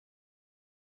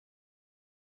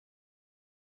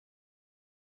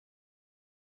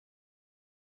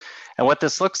And what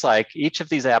this looks like, each of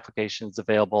these applications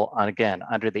available on, again,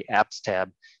 under the Apps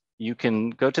tab. You can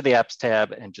go to the Apps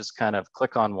tab and just kind of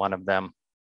click on one of them.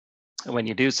 And when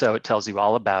you do so, it tells you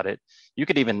all about it. You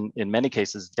could even, in many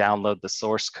cases, download the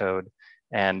source code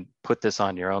and put this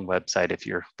on your own website if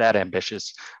you're that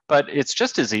ambitious. But it's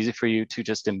just as easy for you to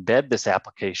just embed this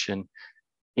application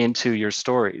into your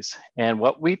stories. And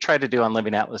what we try to do on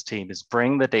Living Atlas team is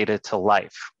bring the data to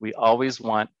life. We always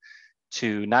want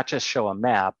to not just show a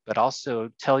map, but also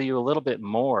tell you a little bit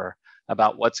more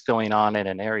about what's going on in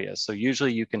an area. So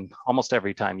usually you can, almost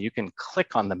every time, you can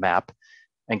click on the map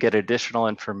and get additional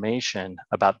information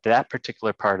about that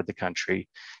particular part of the country.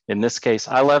 In this case,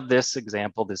 I love this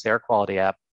example, this air quality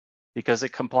app, because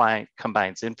it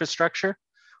combines infrastructure,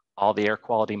 all the air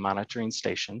quality monitoring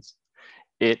stations.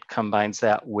 It combines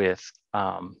that with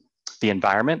the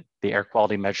environment, the air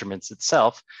quality measurements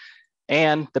itself,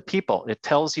 and the people. It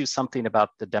tells you something about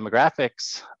the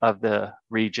demographics of the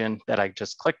region that I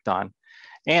just clicked on,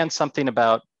 and something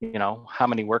about, how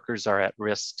many workers are at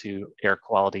risk to air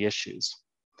quality issues.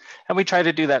 And we try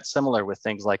to do that similar with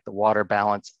things like the water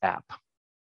balance app.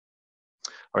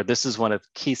 Or this is one of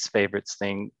Keith's favorite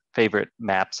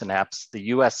maps and apps, the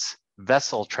US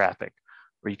vessel traffic,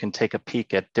 where you can take a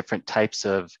peek at different types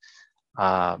of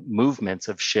movements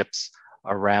of ships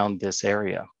around this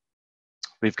area.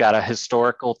 We've got a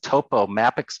historical topo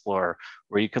map explorer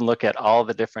where you can look at all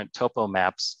the different topo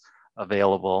maps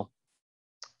available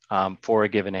for a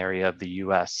given area of the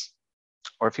US.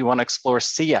 Or if you want to explore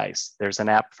sea ice, there's an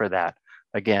app for that.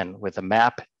 Again, with a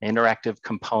map, interactive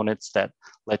components that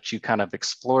let you kind of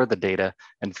explore the data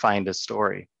and find a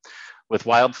story. With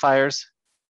wildfires,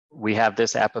 we have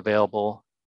this app available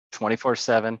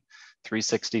 24/7,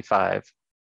 365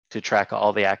 to track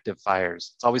all the active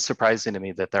fires. It's always surprising to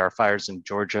me that there are fires in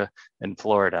Georgia and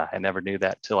Florida. I never knew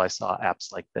that till I saw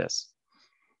apps like this.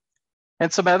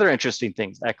 And some other interesting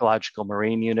things, Ecological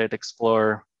Marine Unit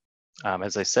Explorer.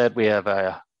 As I said, we have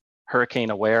a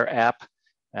Hurricane Aware app,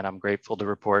 and I'm grateful to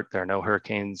report there are no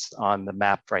hurricanes on the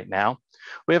map right now.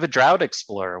 We have a Drought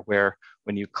Explorer where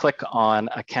when you click on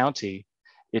a county,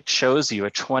 it shows you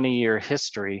a 20-year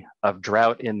history of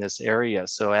drought in this area.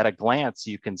 So at a glance,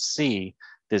 you can see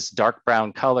this dark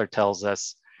brown color tells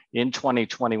us in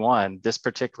 2021, this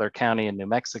particular county in New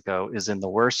Mexico is in the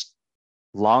worst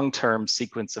long-term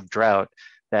sequence of drought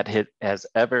that it has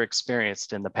ever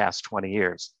experienced in the past 20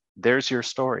 years. There's your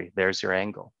story, there's your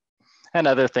angle. And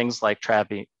other things like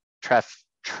tracking the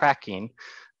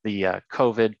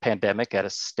COVID pandemic at a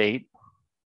state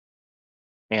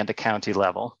and a county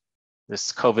level.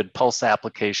 This COVID Pulse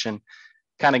application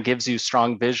kind of gives you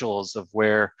strong visuals of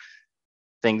where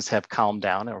things have calmed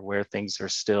down or where things are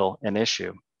still an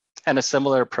issue. And a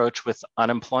similar approach with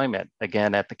unemployment,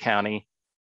 again, at the county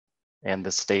and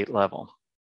the state level.